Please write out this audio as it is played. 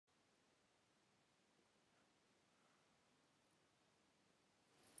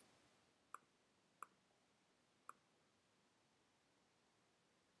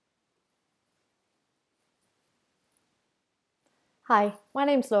Hi, my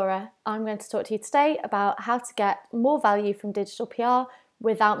name's Laura. I'm going to talk to you today about how to get more value from digital PR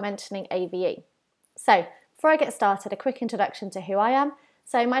without mentioning AVE. So, before I get started, a quick introduction to who I am.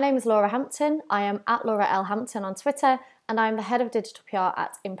 So, my name is Laura Hampton. I am at Laura L. Hampton on Twitter, and I'm the head of digital PR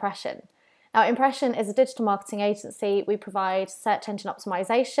at Impression. Now, Impression is a digital marketing agency. We provide search engine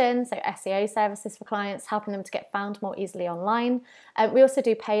optimization, so SEO services for clients, helping them to get found more easily online. We also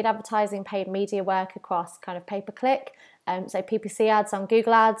do paid advertising, paid media work across kind of pay-per-click, so PPC ads on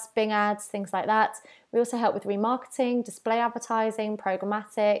Google Ads, Bing ads, things like that. We also help with remarketing, display advertising,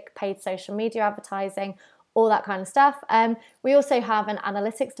 programmatic, paid social media advertising, all that kind of stuff. We also have an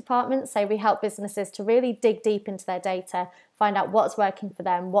analytics department, so we help businesses to really dig deep into their data, find out what's working for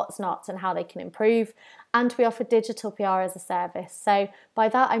them, what's not, and how they can improve. And we offer digital PR as a service. So by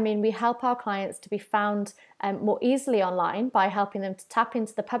that I mean we help our clients to be found more easily online by helping them to tap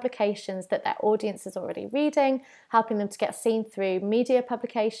into the publications that their audience is already reading, helping them to get seen through media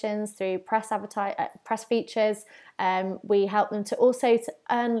publications, through press features. We help them to also to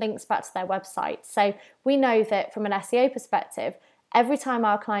earn links back to their website. So we know that from an SEO perspective, every time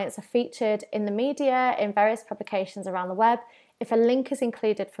our clients are featured in the media, in various publications around the web, if a link is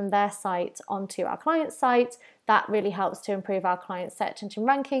included from their site onto our client's site, that really helps to improve our clients' search engine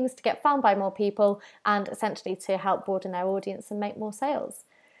rankings, to get found by more people, and essentially to help broaden their audience and make more sales.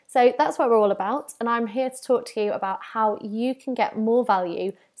 So that's what we're all about, and I'm here to talk to you about how you can get more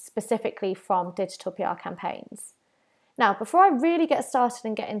value specifically from digital PR campaigns. Now, before I really get started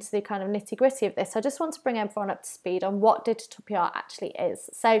and get into the kind of nitty-gritty of this, I just want to bring everyone up to speed on what digital PR actually is.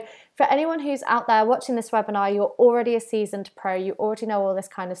 So for anyone who's out there watching this webinar, you're already a seasoned pro, you already know all this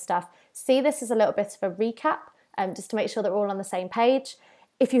kind of stuff. See this as a little bit of a recap, just to make sure that we're all on the same page.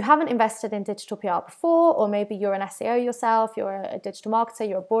 If you haven't invested in digital PR before, or maybe you're an SEO yourself, you're a digital marketer,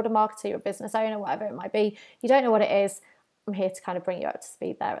 you're a broader marketer, you're a business owner, whatever it might be, you don't know what it is, I'm here to kind of bring you up to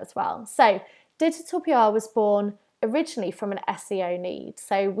speed there as well. So digital PR was born originally from an SEO need.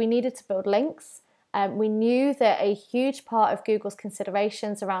 So we needed to build links. We knew that a huge part of Google's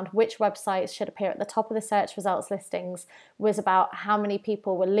considerations around which websites should appear at the top of the search results listings was about how many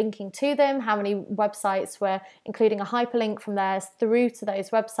people were linking to them, how many websites were including a hyperlink from theirs through to those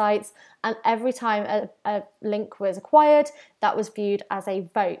websites. And every time a link was acquired, that was viewed as a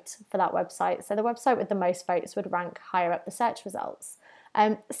vote for that website. So the website with the most votes would rank higher up the search results.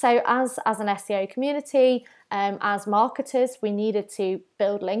 So as an SEO community, as marketers, we needed to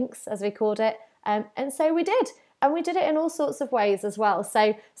build links, as we called it, and so we did. And we did it in all sorts of ways as well.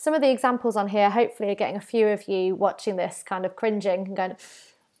 So some of the examples on here, hopefully are getting a few of you watching this kind of cringing and going,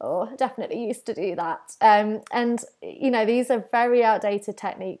 oh, I definitely used to do that. And, you know, these are very outdated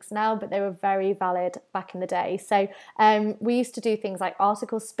techniques now, but they were very valid back in the day. So we used to do things like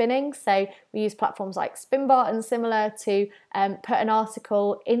article spinning. So we used platforms like Spinbot and similar to put an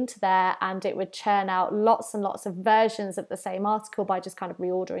article into there, and it would churn out lots and lots of versions of the same article by just kind of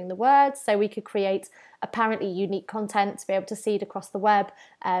reordering the words. So we could create apparently unique content to be able to seed across the web,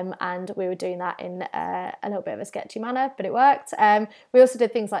 and we were doing that in a little bit of a sketchy manner, but it worked. We also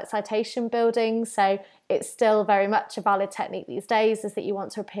did things like citation building, so it's still very much a valid technique these days, is that you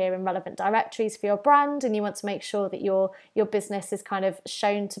want to appear in relevant directories for your brand, and you want to make sure that your business is kind of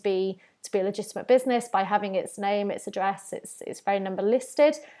shown to be a legitimate business by having its name, its address, its phone number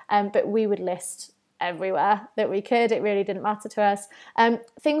listed, but we would list everywhere that we could. It really didn't matter to us.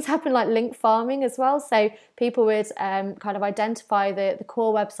 Things happen like link farming as well. So people would kind of identify the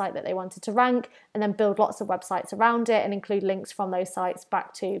core website that they wanted to rank, and then build lots of websites around it and include links from those sites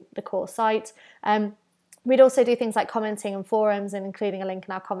back to the core site. We'd also do things like commenting on forums and including a link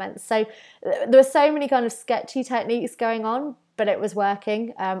in our comments. So there were so many kind of sketchy techniques going on, but it was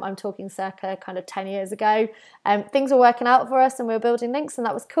working. I'm talking circa kind of 10 years ago. Things were working out for us and we were building links, and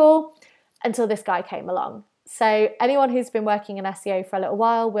that was cool, until this guy came along. So anyone who's been working in SEO for a little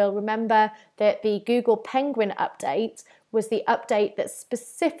while will remember that the Google Penguin update was the update that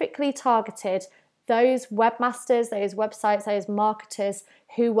specifically targeted those webmasters, those websites, those marketers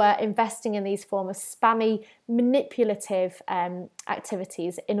who were investing in these forms of spammy, manipulative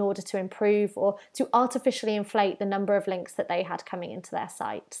activities in order to improve or to artificially inflate the number of links that they had coming into their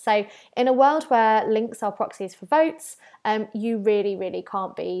site. So in a world where links are proxies for votes, you really, really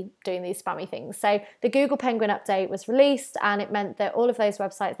can't be doing these spammy things. So the Google Penguin update was released, and it meant that all of those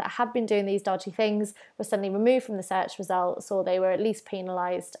websites that had been doing these dodgy things were suddenly removed from the search results, or they were at least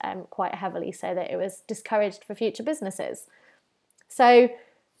penalised quite heavily, so that it was discouraged for future businesses. So,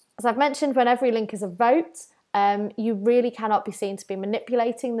 as I've mentioned, when every link is a vote, you really cannot be seen to be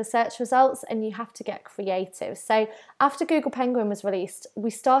manipulating the search results, and you have to get creative. So after Google Penguin was released, we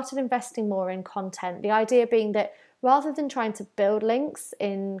started investing more in content. The idea being that rather than trying to build links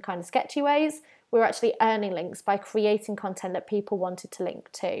in kind of sketchy ways, we were actually earning links by creating content that people wanted to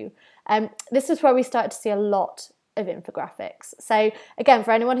link to. This is where we started to see a lot of infographics. So again,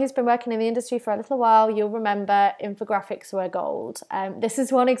 for anyone who's been working in the industry for a little while, you'll remember infographics were gold. This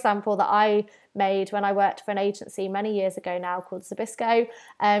is one example that I made when I worked for an agency many years ago now called Zabisco.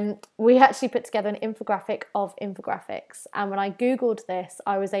 We actually put together an infographic of infographics, and when I googled this,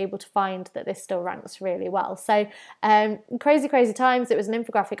 I was able to find that this still ranks really well. So crazy times. It was an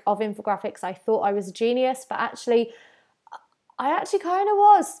infographic of infographics. I thought I was a genius, but I actually kind of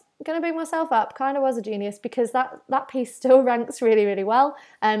was. Going to big myself up, kind of was a genius, because that piece still ranks really well,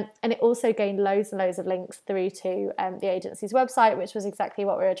 and it also gained loads and loads of links through to the agency's website, which was exactly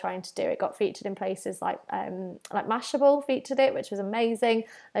what we were trying to do. It got featured in places like Mashable featured it, which was amazing.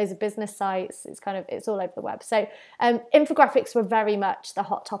 Loads of business sites. It's all over the web. So infographics were very much the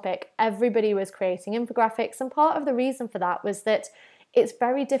hot topic. Everybody was creating infographics, and part of the reason for that was that it's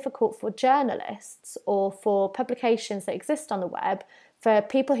very difficult for journalists or for publications that exist on the web, for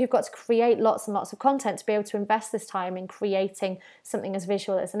people who've got to create lots and lots of content, to be able to invest this time in creating something as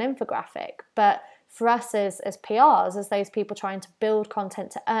visual as an infographic. But for us as PRs, as those people trying to build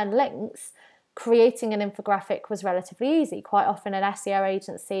content to earn links, creating an infographic was relatively easy. Quite often an SEO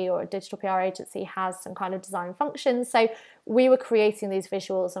agency or a digital PR agency has some kind of design function. So we were creating these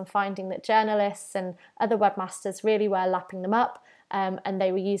visuals and finding that journalists and other webmasters really were lapping them up, and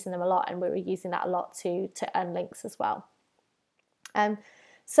they were using them a lot, and we were using that a lot to earn links as well.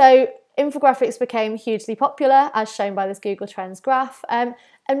 So infographics became hugely popular, as shown by this Google Trends graph. And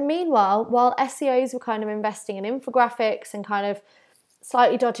meanwhile, while SEOs were kind of investing in infographics and kind of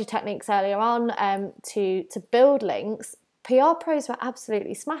slightly dodgy techniques earlier on to build links, PR pros were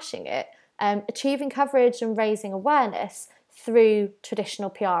absolutely smashing it, achieving coverage and raising awareness through traditional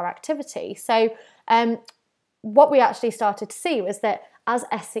PR activity. So what we actually started to see was that as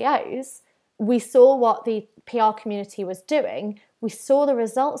SEOs, we saw what the PR community was doing, we saw the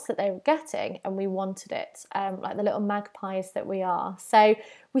results that they were getting, and we wanted it, like the little magpies that we are. So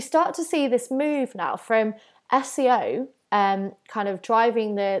we start to see this move now from SEO kind of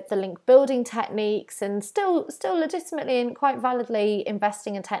driving the link building techniques, and still legitimately and quite validly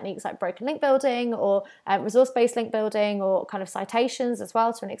investing in techniques like broken link building or resource-based link building, or kind of citations as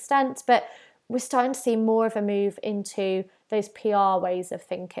well to an extent. But we're starting to see more of a move into those PR ways of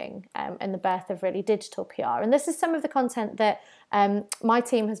thinking and the birth of really digital PR. And this is some of the content that my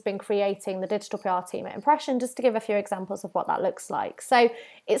team has been creating, the digital PR team at Impression, just to give a few examples of what that looks like. So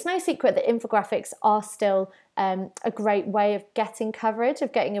it's no secret that infographics are still a great way of getting coverage,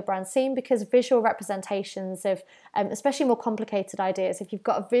 of getting your brand seen, because visual representations of especially more complicated ideas, if you've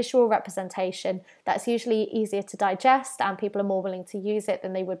got a visual representation, that's usually easier to digest, and people are more willing to use it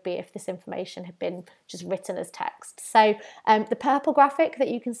than they would be if this information had been just written as text. So the purple graphic that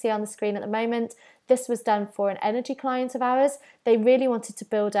you can see on the screen at the moment, this was done for an energy client of ours. They really wanted to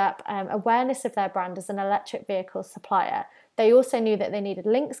build up awareness of their brand as an electric vehicle supplier. They also knew that they needed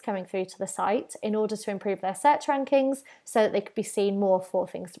links coming through to the site in order to improve their search rankings so that they could be seen more for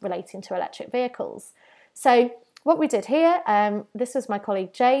things relating to electric vehicles. So what we did here, this was my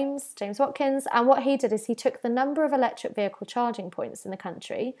colleague James Watkins, and what he did is he took the number of electric vehicle charging points in the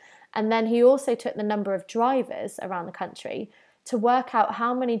country, and then he also took the number of drivers around the country to work out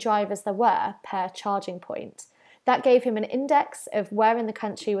how many drivers there were per charging point. That gave him an index of where in the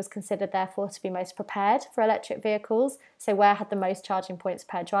country was considered therefore to be most prepared for electric vehicles, so where had the most charging points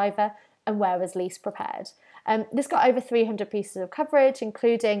per driver and where was least prepared. This got over 300 pieces of coverage,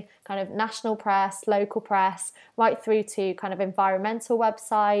 including kind of national press, local press, right through to kind of environmental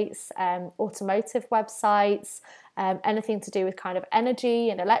websites, automotive websites, anything to do with kind of energy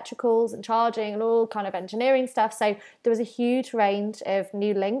and electricals and charging and all kind of engineering stuff. So there was a huge range of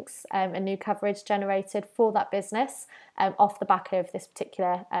new links and new coverage generated for that business off the back of this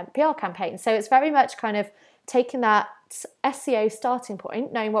particular PR campaign. So it's very much kind of taking that SEO starting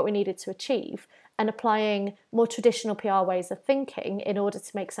point, knowing what we needed to achieve, and applying more traditional PR ways of thinking in order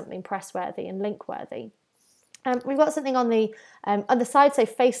to make something press-worthy and link-worthy. We've got something on the other side, so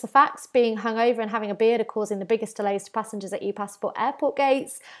face the facts, being hungover and having a beard are causing the biggest delays to passengers at ePassport airport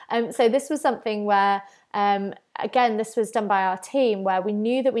gates. So this was something where, again, this was done by our team, where we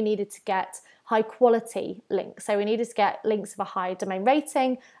knew that we needed to get high quality links. So we needed to get links of a high domain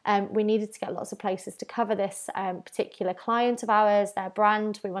rating. We needed to get lots of places to cover this particular client of ours, their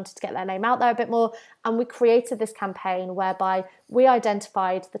brand. We wanted to get their name out there a bit more. And we created this campaign whereby we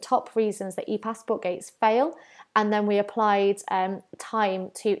identified the top reasons that ePassport gates fail, and then we applied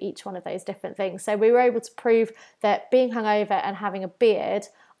time to each one of those different things. So we were able to prove that being hungover and having a beard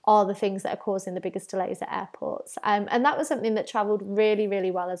are the things that are causing the biggest delays at airports. And that was something that travelled really,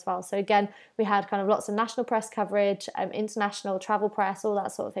 really well as well. So again, we had kind of lots of national press coverage, international travel press, all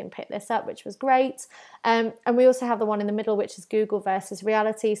that sort of thing picked this up, which was great. And we also have the one in the middle, which is Google versus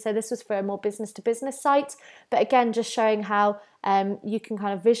reality. So this was for a more business to business site, but again, just showing how you can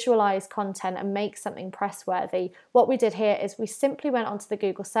kind of visualize content and make something press worthy. What we did here is we simply went onto the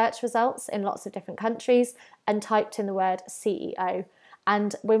Google search results in lots of different countries and typed in the word CEO.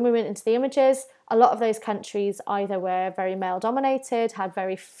 And when we went into the images, a lot of those countries either were very male dominated, had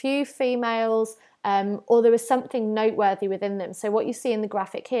very few females, or there was something noteworthy within them. So what you see in the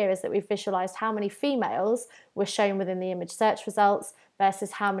graphic here is that we've visualized how many females were shown within the image search results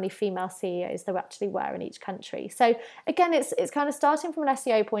versus how many female CEOs there actually were in each country. So again, it's kind of starting from an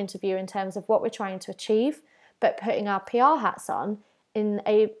SEO point of view in terms of what we're trying to achieve, but putting our PR hats on in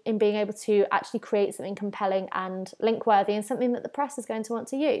being able to actually create something compelling and link-worthy and something that the press is going to want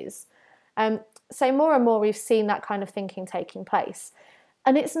to use. So more and more we've seen that kind of thinking taking place.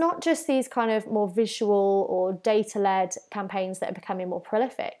 And it's not just these kind of more visual or data-led campaigns that are becoming more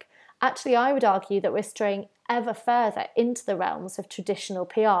prolific. Actually, I would argue that we're straying ever further into the realms of traditional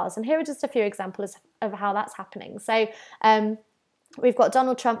PRs. And here are just a few examples of how that's happening. So we've got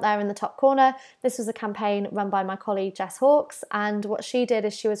Donald Trump there in the top corner. This was a campaign run by my colleague Jess Hawkes, and what she did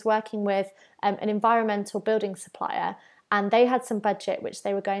is she was working with an environmental building supplier, and they had some budget which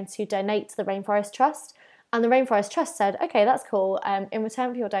they were going to donate to the Rainforest Trust. And the Rainforest Trust said, okay, that's cool. In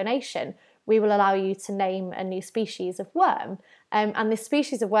return for your donation, we will allow you to name a new species of worm. And this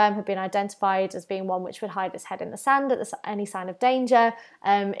species of worm had been identified as being one which would hide its head in the sand at any sign of danger.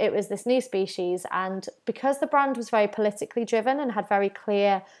 It was this new species, and because the brand was very politically driven and had very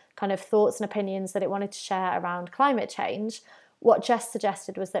clear kind of thoughts and opinions that it wanted to share around climate change, what Jess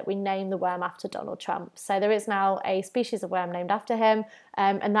suggested was that we name the worm after Donald Trump. So there is now a species of worm named after him,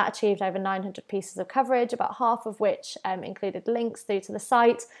 and that achieved over 900 pieces of coverage, about half of which included links through to the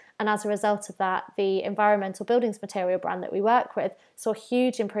site. And as a result of that, the environmental buildings material brand that we work with saw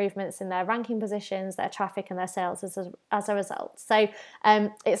huge improvements in their ranking positions, their traffic and their sales as a result. So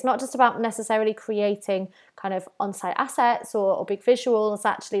it's not just about necessarily creating kind of on-site assets or big visuals.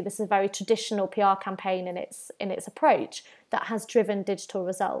 Actually, this is a very traditional PR campaign in its approach that has driven digital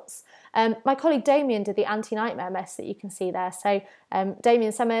results. My colleague Damien did the anti-nightmare mess that you can see there. So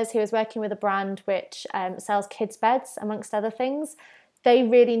Damien Summers, who was working with a brand which sells kids' beds, amongst other things, they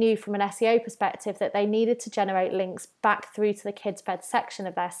really knew from an SEO perspective that they needed to generate links back through to the kids' bed section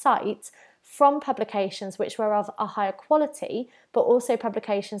of their site from publications which were of a higher quality, but also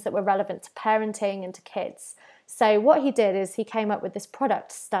publications that were relevant to parenting and to kids. So what he did is he came up with this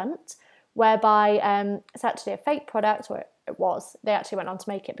product stunt, whereby it's actually a fake product, or it was. They actually went on to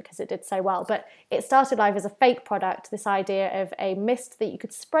make it because it did so well, but it started live as a fake product, this idea of a mist that you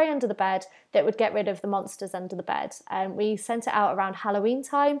could spray under the bed that would get rid of the monsters under the bed. And we sent it out around Halloween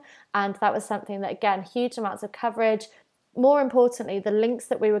time, and that was something that, again, huge amounts of coverage. More importantly, the links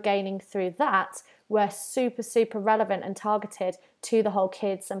that we were gaining through that were super, super relevant and targeted to the whole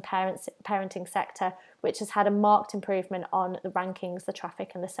kids and parenting sector, which has had a marked improvement on the rankings, the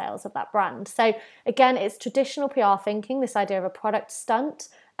traffic and the sales of that brand. So again, it's traditional PR thinking, this idea of a product stunt,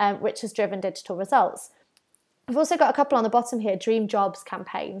 which has driven digital results. We've also got a couple on the bottom here, dream jobs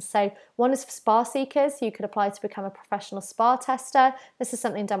campaigns. So one is for spa seekers. You could apply to become a professional spa tester. This is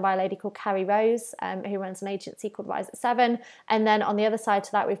something done by a lady called Carrie Rose, who runs an agency called Rise at 7. And then on the other side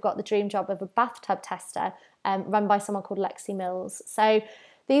to that, we've got the dream job of a bathtub tester, run by someone called Lexi Mills. So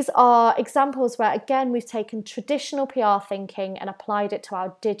these are examples where, again, we've taken traditional PR thinking and applied it to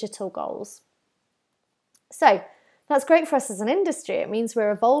our digital goals. So that's great for us as an industry. It means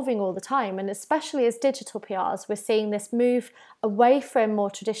we're evolving all the time, and especially as digital PRs, we're seeing this move away from more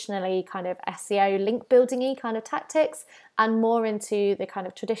traditionally kind of SEO link building-y kind of tactics and more into the kind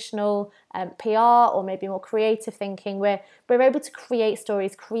of traditional PR or maybe more creative thinking where we're able to create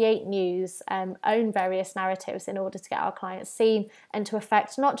stories, create news, own various narratives in order to get our clients seen and to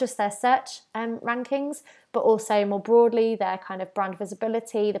affect not just their search rankings, but also more broadly their kind of brand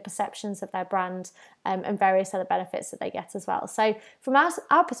visibility, the perceptions of their brand, and various other benefits that they get as well. So from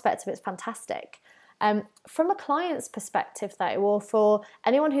our perspective, it's fantastic. From a client's perspective though, or for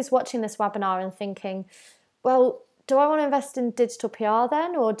anyone who's watching this webinar and thinking, well, do I want to invest in digital PR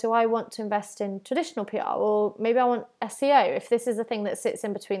then, or do I want to invest in traditional PR, or maybe I want SEO? If this is a thing that sits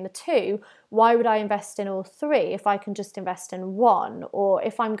in between the two, why would I invest in all three if I can just invest in one? Or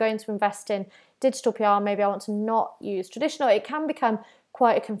if I'm going to invest in digital PR, maybe I want to not use traditional. It can become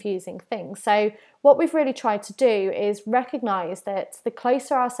quite a confusing thing. So what we've really tried to do is recognise that the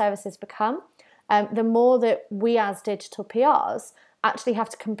closer our services become, the more that we as digital PRs actually have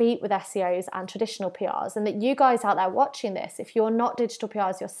to compete with SEOs and traditional PRs, and that you guys out there watching this, if you're not digital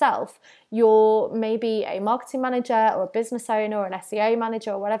PRs yourself, you're maybe a marketing manager or a business owner or an SEO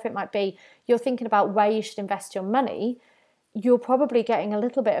manager or whatever it might be, you're thinking about where you should invest your money, you're probably getting a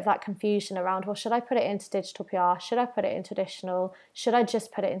little bit of that confusion around, well, should I put it into digital PR? Should I put it in traditional? Should I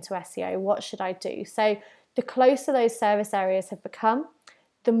just put it into SEO? What should I do? So the closer those service areas have become,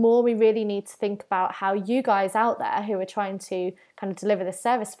 the more we really need to think about how you guys out there who are trying to kind of deliver this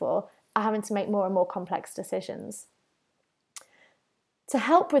service for are having to make more and more complex decisions. To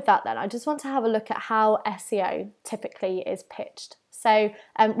help with that then, I just want to have a look at how SEO typically is pitched. So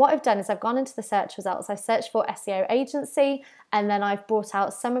what I've done is I've gone into the search results, I've searched for SEO agency, and then I've brought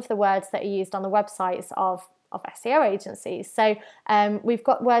out some of the words that are used on the websites of SEO agencies. So we've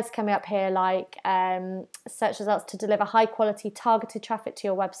got words coming up here like search results to deliver high quality targeted traffic to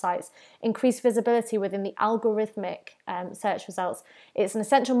your websites, increase visibility within the algorithmic search results. It's an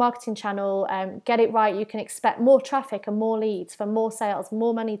essential marketing channel, get it right, you can expect more traffic and more leads for more sales,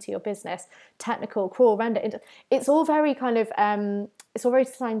 more money to your business, technical, crawl, render. It's all very kind of, it's all very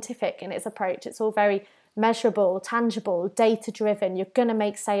scientific in its approach. It's all very measurable, tangible, data-driven. You're going to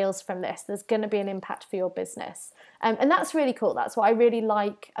make sales from this. There's going to be an impact for your business. And that's really cool. That's what I really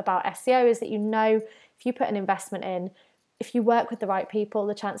like about SEO, is that you know if you put an investment in, if you work with the right people,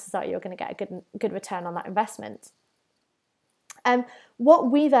 the chances are you're going to get a good return on that investment.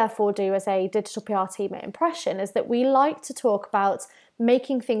 What we therefore do as a digital PR team at Impression is that we like to talk about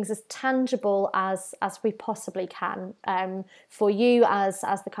making things as tangible as we possibly can for you as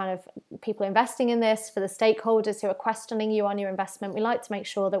the kind of people investing in this, for the stakeholders who are questioning you on your investment. We like to make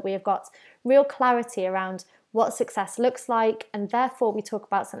sure that we have got real clarity around what success looks like, and therefore we talk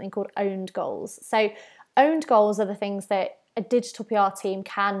about something called owned goals. So owned goals are the things that a digital PR team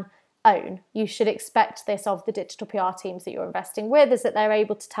can own. You should expect this of the digital PR teams that you're investing with, is that they're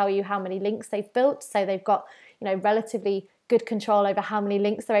able to tell you how many links they've built. So they've got, relatively good control over how many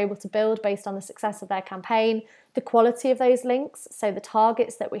links they're able to build based on the success of their campaign, the quality of those links, so the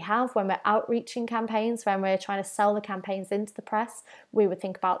targets that we have when we're outreaching campaigns, when we're trying to sell the campaigns into the press, we would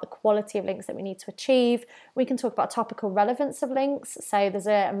think about the quality of links that we need to achieve. We can talk about topical relevance of links, so there's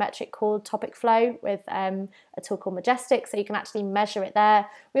a metric called topic flow with a tool called Majestic, so you can actually measure it there.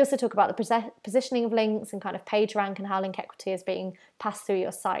 We also talk about the positioning of links and kind of page rank and how link equity is being passed through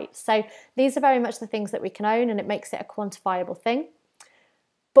your site. So these are very much the things that we can own, and it makes it a quantifiable thing.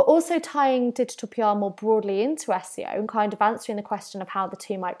 But also tying digital PR more broadly into SEO and kind of answering the question of how the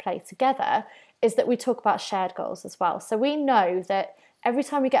two might play together is that we talk about shared goals as well. So we know that every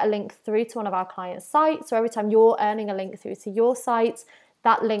time we get a link through to one of our clients' sites, or every time you're earning a link through to your site,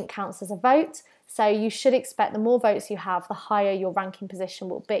 that link counts as a vote. So you should expect the more votes you have, the higher your ranking position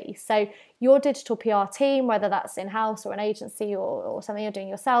will be. So your digital PR team, whether that's in-house or an agency or something you're doing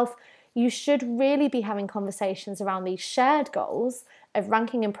yourself, you should really be having conversations around these shared goals of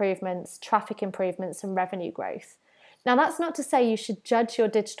ranking improvements, traffic improvements, and revenue growth. Now, that's not to say you should judge your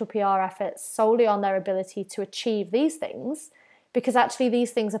digital PR efforts solely on their ability to achieve these things, because actually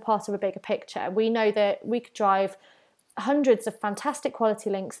these things are part of a bigger picture. We know that we could drive hundreds of fantastic quality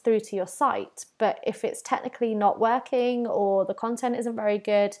links through to your site, but if it's technically not working or the content isn't very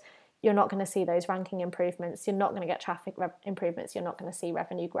good, you're not going to see those ranking improvements, you're not going to get traffic improvements, you're not going to see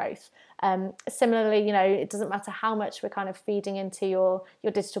revenue growth. Similarly, it doesn't matter how much we're kind of feeding into your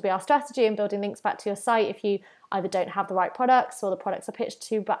digital PR strategy and building links back to your site, if you either don't have the right products, or the products are pitched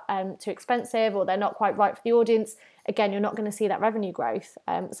too expensive, or they're not quite right for the audience, again, you're not going to see that revenue growth.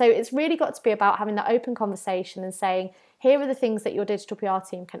 So it's really got to be about having that open conversation and saying, here are the things that your digital PR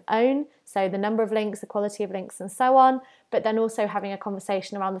team can own, so the number of links, the quality of links, and so on, but then also having a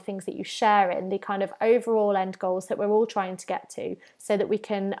conversation around the things that you share in, the kind of overall end goals that we're all trying to get to, so that we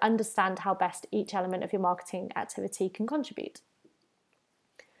can understand how best each element of your marketing activity can contribute.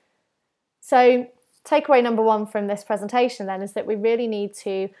 So takeaway number one from this presentation then is that we really need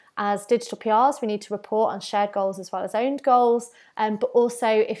to, as digital PRs, we need to report on shared goals as well as owned goals. But also,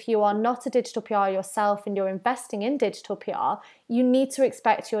 if you are not a digital PR yourself and you're investing in digital PR, you need to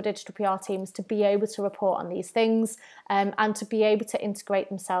expect your digital PR teams to be able to report on these things and to be able to integrate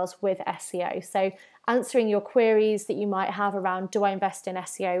themselves with SEO. So answering your queries that you might have around, do I invest in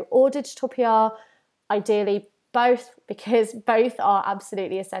SEO or digital PR? Ideally, both, because both are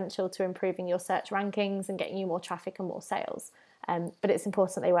absolutely essential to improving your search rankings and getting you more traffic and more sales. But it's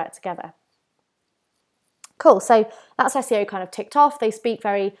important they work together. Cool, so that's SEO kind of ticked off. They speak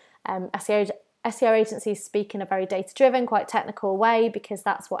very, SEO agencies speak in a very data-driven, quite technical way, because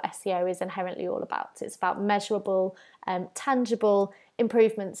that's what SEO is inherently all about. It's about measurable, tangible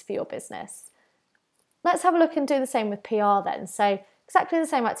improvements for your business. let's have a look and do the same with PR then. So exactly the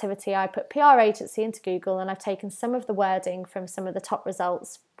same activity, I put PR agency into Google and I've taken some of the wording from some of the top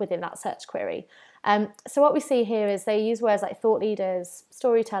results within that search query. So what we see here is they use words like thought leaders,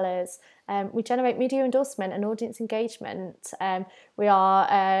 storytellers, we generate media endorsement and audience engagement, we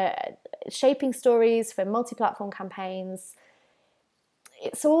are shaping stories for multi-platform campaigns.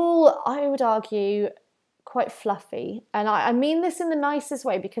 It's all, I would argue, quite fluffy, and I mean this in the nicest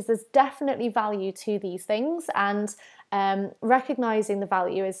way, because there's definitely value to these things, and recognizing the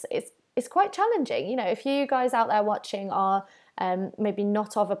value is quite challenging. You know, if you guys out there watching are maybe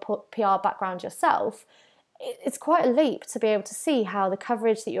not of a PR background yourself, it's quite a leap to be able to see how the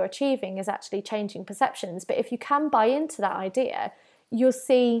coverage that you're achieving is actually changing perceptions. But if you can buy into that idea, you'll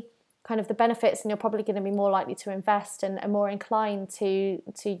see kind of the benefits, and you're probably going to be more likely to invest and more inclined to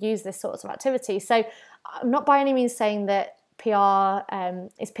use this sort of activity. So I'm not by any means saying that PR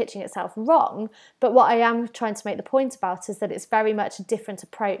is pitching itself wrong, but what I am trying to make the point about is that it's very much a different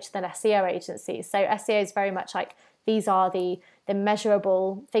approach than SEO agencies. So SEO is very much like, these are the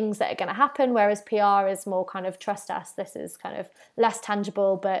measurable things that are going to happen, whereas PR is more kind of trust us, this is kind of less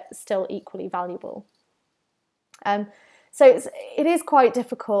tangible but still equally valuable. So it is quite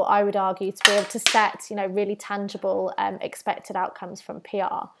difficult, I would argue, to be able to set, you know, really tangible expected outcomes from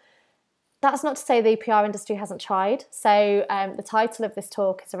PR. That's not to say the PR industry hasn't tried. So the title of this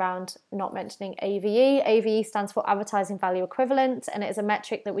talk is around not mentioning AVE. AVE stands for Advertising Value Equivalent, and it is a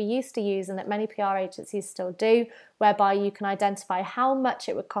metric that we used to use and that many PR agencies still do, whereby you can identify how much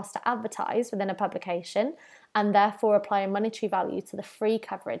it would cost to advertise within a publication and therefore apply a monetary value to the free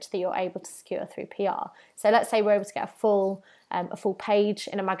coverage that you're able to secure through PR. So let's say we're able to get a full page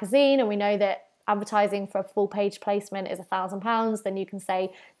in a magazine, and we know that advertising for a full page placement is £1,000, then you can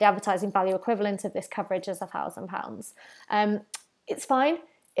say the advertising value equivalent of this coverage is £1,000. It's fine.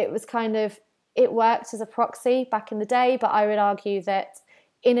 It worked as a proxy back in the day, but I would argue that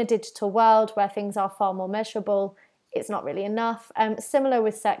in a digital world where things are far more measurable, it's not really enough. Similar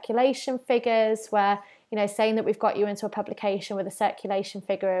with circulation figures, where, you know, saying that we've got you into a publication with a circulation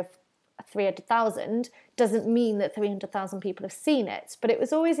figure of 300,000 doesn't mean that 300,000 people have seen it, but it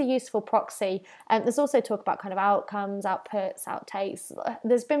was always a useful proxy. And there's also talk about kind of outcomes, outputs, outtakes.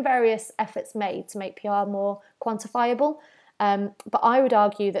 There's been various efforts made to make PR more quantifiable, but I would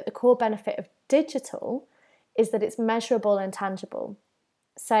argue that the core benefit of digital is that it's measurable and tangible.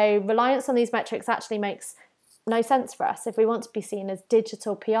 So reliance on these metrics actually makes no sense for us. If we want to be seen as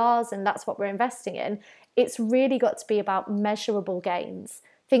digital PRs, and that's what we're investing in, it's really got to be about measurable gains,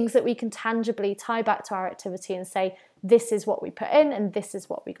 things that we can tangibly tie back to our activity and say, this is what we put in and this is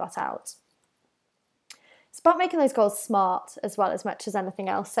what we got out. It's about making those goals smart as well, as much as anything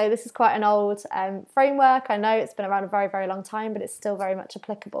else. So this is quite an old framework. I know it's been around a very, very long time, but it's still very much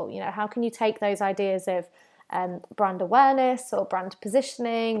applicable. You know, how can you take those ideas of brand awareness or brand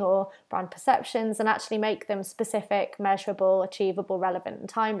positioning or brand perceptions and actually make them specific, measurable, achievable, relevant and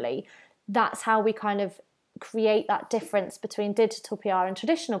timely? That's how we kind of create that difference between digital PR and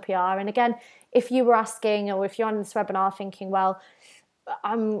traditional PR. And again, if you were asking, or if you're on this webinar thinking, well,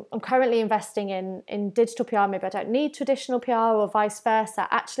 I'm currently investing in digital PR, maybe I don't need traditional PR, or vice versa,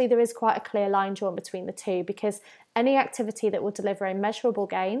 actually there is quite a clear line drawn between the two, because any activity that will deliver a measurable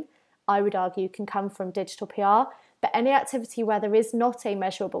gain, I would argue, can come from digital PR. But any activity where there is not a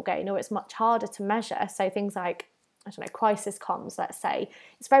measurable gain, or it's much harder to measure, so things like, I don't know, crisis comms, let's say,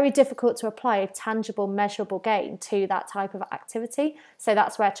 it's very difficult to apply a tangible, measurable gain to that type of activity. So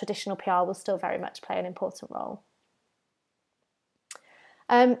that's where traditional PR will still very much play an important role.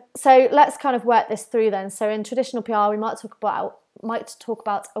 So let's kind of work this through then. So in traditional PR, we might talk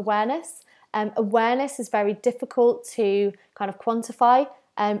about awareness. Awareness is very difficult to kind of quantify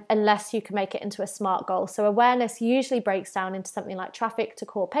unless you can make it into a SMART goal. So awareness usually breaks down into something like traffic to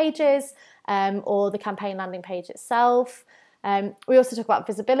core pages or the campaign landing page itself. We also talk about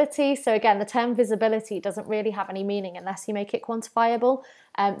visibility. So again, the term visibility doesn't really have any meaning unless you make it quantifiable.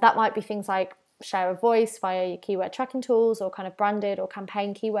 That might be things like share of voice via your keyword tracking tools, or kind of branded or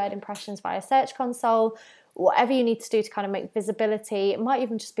campaign keyword impressions via Search Console, whatever you need to do to kind of make visibility. It might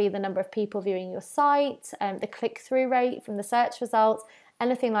even just be the number of people viewing your site, the click-through rate from the search results.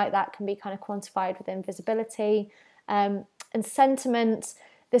 Anything like that can be kind of quantified within visibility. And sentiment,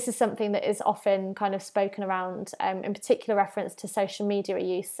 this is something that is often kind of spoken around, in particular reference to social media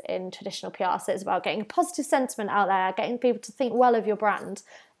use in traditional PR. So it's about getting a positive sentiment out there, getting people to think well of your brand.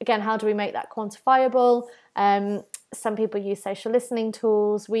 Again, how do we make that quantifiable? Some people use social listening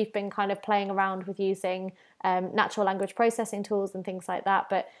tools. We've been kind of playing around with using natural language processing tools and things like that.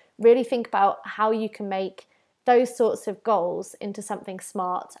 But really think about how you can make those sorts of goals into something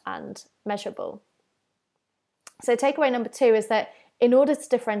smart and measurable. So takeaway number 2 is that in order to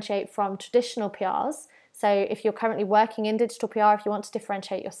differentiate from traditional PRs, so if you're currently working in digital PR, if you want to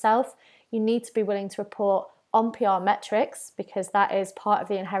differentiate yourself, you need to be willing to report on PR metrics, because that is part of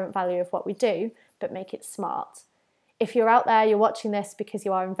the inherent value of what we do, but make it smart. If you're out there, you're watching this because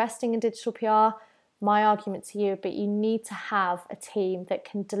you are investing in digital PR, my argument to you, but you need to have a team that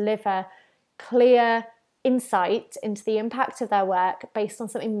can deliver clear insight into the impact of their work based on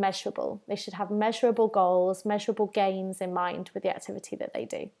something measurable. They should have measurable goals, measurable gains in mind with the activity that they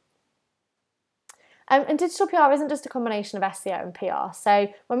do. And digital PR isn't just a combination of SEO and PR. So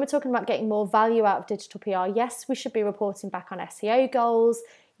when we're talking about getting more value out of digital PR, yes, we should be reporting back on SEO goals.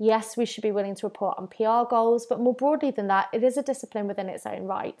 Yes, we should be willing to report on PR goals, but more broadly than that, it is a discipline within its own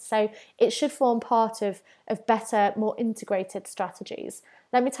right. So it should form part of better, more integrated strategies.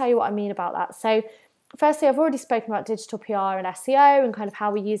 Let me tell you what I mean about that. So firstly, I've already spoken about digital PR and SEO and kind of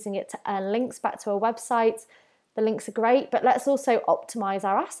how we're using it to earn links back to our website. The links are great, but let's also optimize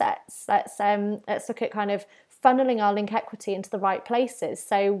our assets. Let's look at kind of funneling our link equity into the right places.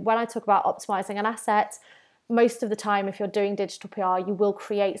 So when I talk about optimizing an asset, most of the time, if you're doing digital PR, you will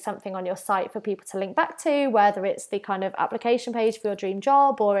create something on your site for people to link back to, whether it's the kind of application page for your dream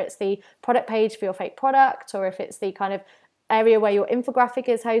job, or it's the product page for your fake product, or if it's the kind of area where your infographic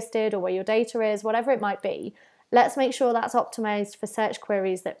is hosted or where your data is, whatever it might be. Let's make sure that's optimized for search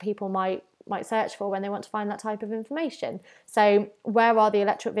queries that people might search for when they want to find that type of information. So where are the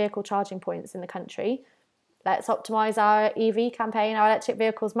electric vehicle charging points in the country? Let's optimize our EV campaign, our electric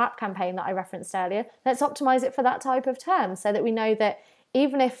vehicles map campaign that I referenced earlier. Let's optimize it for that type of term, so that we know that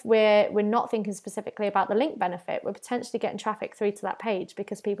even if we're not thinking specifically about the link benefit, we're potentially getting traffic through to that page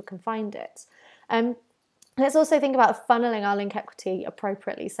because people can find it. Let's also think about funneling our link equity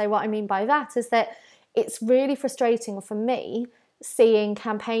appropriately. So what I mean by that is that it's really frustrating for me seeing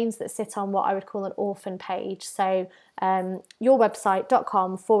campaigns that sit on what I would call an orphan page. So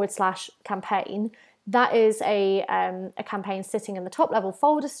yourwebsite.com/campaign. That is a campaign sitting in the top level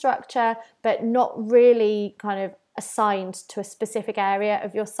folder structure, but not really kind of assigned to a specific area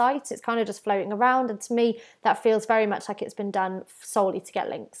of your site. It's kind of just floating around, and to me that feels very much like it's been done solely to get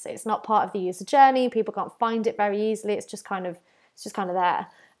links. It's not part of the user journey. People can't find it very easily. It's just kind of there.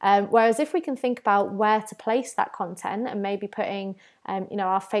 Whereas if we can think about where to place that content, and maybe putting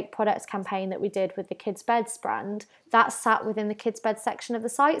our fake products campaign that we did with the kids beds brand, that sat within the kids beds section of the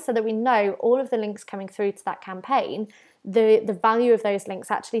site, so that we know all of the links coming through to that campaign, the value of those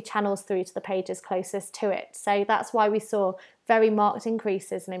links actually channels through to the pages closest to it. So that's why we saw very marked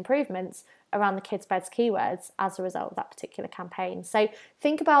increases and improvements around the kids beds keywords as a result of that particular campaign. So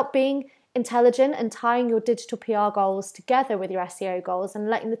think about being intelligent and tying your digital PR goals together with your SEO goals and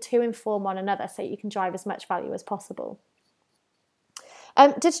letting the two inform one another so you can drive as much value as possible.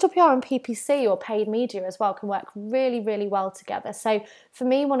 Digital PR and PPC, or paid media as well, can work really, really well together. So for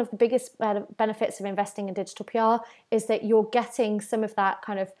me, one of the biggest benefits of investing in digital PR is that you're getting some of that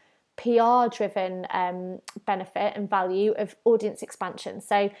kind of PR-driven benefit and value of audience expansion.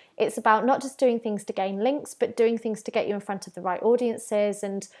 So it's about not just doing things to gain links, but doing things to get you in front of the right audiences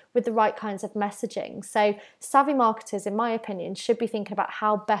and with the right kinds of messaging. So savvy marketers, in my opinion, should be thinking about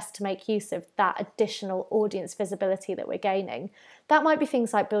how best to make use of that additional audience visibility that we're gaining. That might be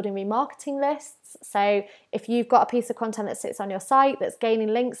things like building remarketing lists. So if you've got a piece of content that sits on your site that's gaining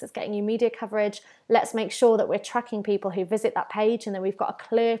links, that's getting you media coverage, let's make sure that we're tracking people who visit that page, and then we've got a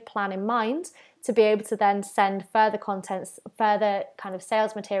clear plan in mind to be able to then send further contents, further kind of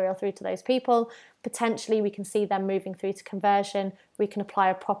sales material through to those people. Potentially we can see them moving through to conversion. We can apply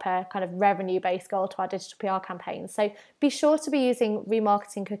a proper kind of revenue-based goal to our digital PR campaigns. So be sure to be using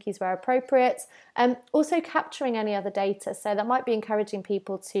remarketing cookies where appropriate. Also capturing any other data. So that might be encouraging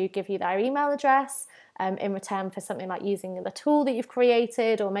people to give you their email address in return for something like using the tool that you've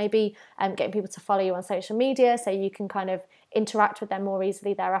created, or maybe getting people to follow you on social media so you can kind of interact with them more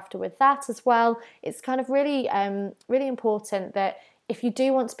easily thereafter with that as well. It's kind of really, really important that if you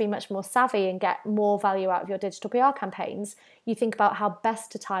do want to be much more savvy and get more value out of your digital PR campaigns, you think about how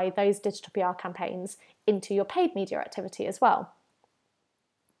best to tie those digital PR campaigns into your paid media activity as well.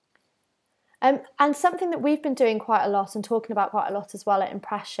 And something that we've been doing quite a lot and talking about quite a lot as well at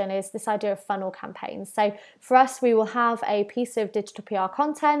Impression is this idea of funnel campaigns. So for us, we will have a piece of digital PR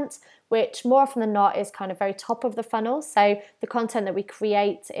content, which more often than not is kind of very top of the funnel. So the content that we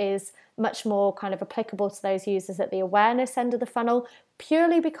create is much more kind of applicable to those users at the awareness end of the funnel,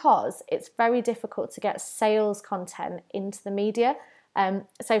 purely because it's very difficult to get sales content into the media.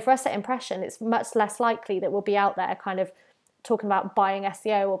 So for us at Impression, it's much less likely that we'll be out there kind of talking about buying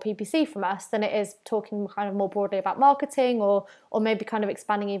SEO or PPC from us than it is talking kind of more broadly about marketing or maybe kind of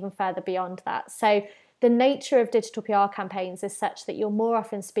expanding even further beyond that. So the nature of digital PR campaigns is such that you're more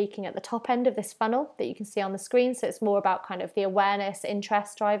often speaking at the top end of this funnel that you can see on the screen. So it's more about kind of the awareness,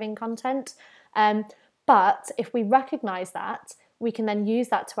 interest driving content. But if we recognise that, we can then use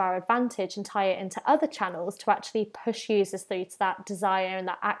that to our advantage and tie it into other channels to actually push users through to that desire and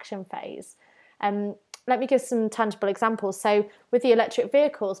that action phase. Let me give some tangible examples. So with the electric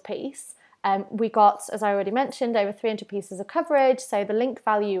vehicles piece, we got, as I already mentioned, over 300 pieces of coverage, so the link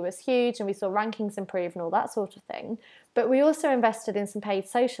value was huge and we saw rankings improve and all that sort of thing. But we also invested in some paid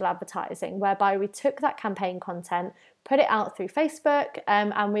social advertising, whereby we took that campaign content, put it out through Facebook,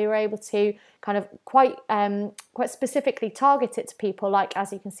 and we were able to kind of quite specifically target it to people like,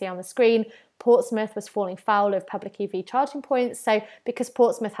 as you can see on the screen, Portsmouth was falling foul of public EV charging points. So because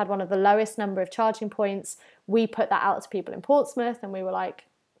Portsmouth had one of the lowest number of charging points, we put that out to people in Portsmouth and we were like,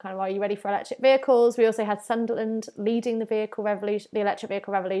 kind of, are you ready for electric vehicles? We also had Sunderland leading the electric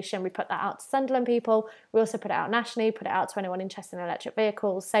vehicle revolution. We put that out to Sunderland people. We also put it out nationally, put it out to anyone interested in electric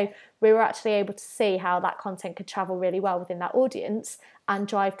vehicles. So we were actually able to see how that content could travel really well within that audience and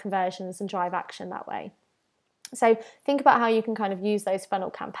drive conversions and drive action that way. So think about how you can kind of use those funnel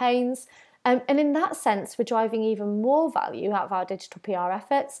campaigns. And in that sense, we're driving even more value out of our digital PR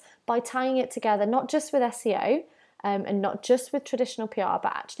efforts by tying it together, not just with SEO, and not just with traditional PR,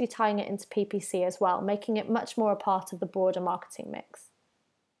 but actually tying it into PPC as well, making it much more a part of the broader marketing mix.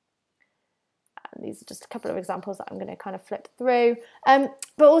 And these are just a couple of examples that I'm going to kind of flip through. But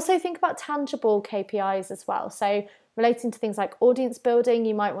also think about tangible KPIs as well. So relating to things like audience building,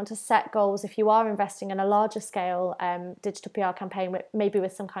 you might want to set goals if you are investing in a larger scale digital PR campaign, maybe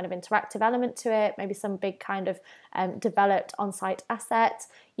with some kind of interactive element to it, maybe some big kind of developed on-site asset.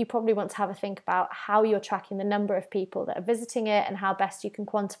 You probably want to have a think about how you're tracking the number of people that are visiting it and how best you can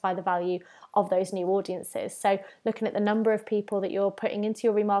quantify the value of those new audiences. So looking at the number of people that you're putting into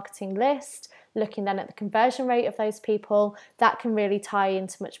your remarketing list, looking then at the conversion rate of those people, that can really tie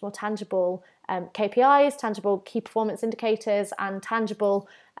into much more tangible KPIs, tangible key performance indicators, and tangible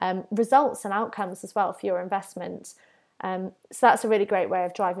results and outcomes as well for your investment. So that's a really great way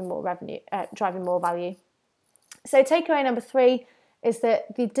of driving more revenue, driving more value. So takeaway number 3 is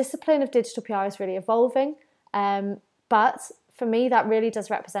that the discipline of digital PR is really evolving, but for me that really does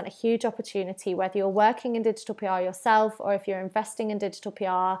represent a huge opportunity, whether you're working in digital PR yourself or if you're investing in digital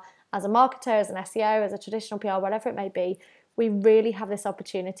PR as a marketer, as an SEO, as a traditional PR, whatever it may be. We really have this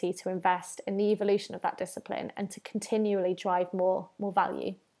opportunity to invest in the evolution of that discipline and to continually drive more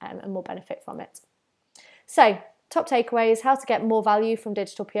value and more benefit from it. So, top takeaways, how to get more value from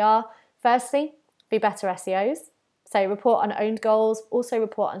digital PR. Firstly, be better SEOs. So report on owned goals, also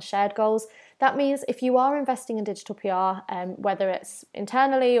report on shared goals. That means if you are investing in digital PR, whether it's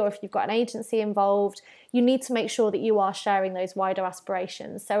internally or if you've got an agency involved, you need to make sure that you are sharing those wider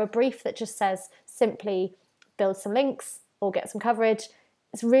aspirations. So a brief that just says simply build some links or get some coverage,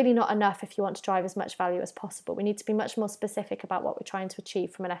 it's really not enough if you want to drive as much value as possible. We need to be much more specific about what we're trying to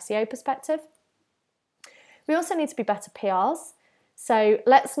achieve from an SEO perspective. We also need to be better PRs. So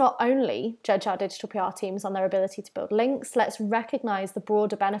let's not only judge our digital PR teams on their ability to build links, let's recognise the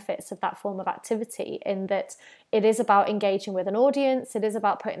broader benefits of that form of activity, in that it is about engaging with an audience, it is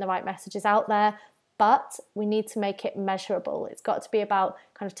about putting the right messages out there, but we need to make it measurable. It's got to be about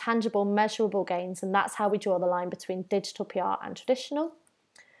kind of tangible, measurable gains, and that's how we draw the line between digital PR and traditional.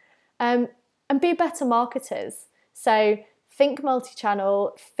 And be better marketers. So think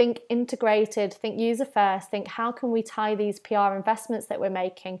multi-channel, think integrated, think user first, think how can we tie these PR investments that we're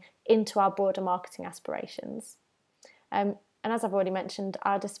making into our broader marketing aspirations. And as I've already mentioned,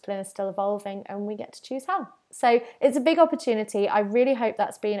 our discipline is still evolving and we get to choose how. So it's a big opportunity. I really hope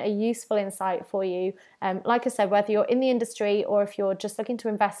that's been a useful insight for you. Like I said, whether you're in the industry or if you're just looking to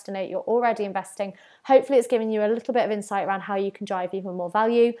invest in it, you're already investing, hopefully it's given you a little bit of insight around how you can drive even more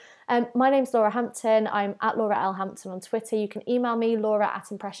value. My name's Laura Hampton. I'm at Laura L. Hampton on Twitter. You can email me,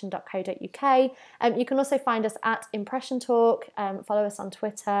 laura@impression.co.uk. You can also find us at Impression Talk. Follow us on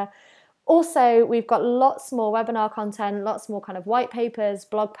Twitter. Also, we've got lots more webinar content, lots more kind of white papers,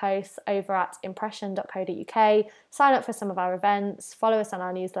 blog posts over at impression.co.uk. Sign up for some of our events, follow us on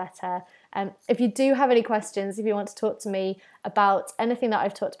our newsletter. If you do have any questions, if you want to talk to me about anything that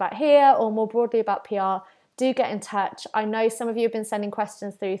I've talked about here or more broadly about PR, do get in touch. I know some of you have been sending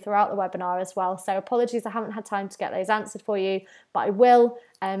questions throughout the webinar as well, so apologies I haven't had time to get those answered for you, but I will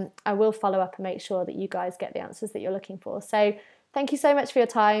follow up and make sure that you guys get the answers that you're looking for. So thank you so much for your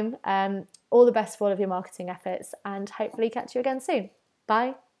time. All the best for all of your marketing efforts, and hopefully catch you again soon.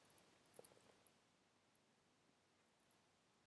 Bye.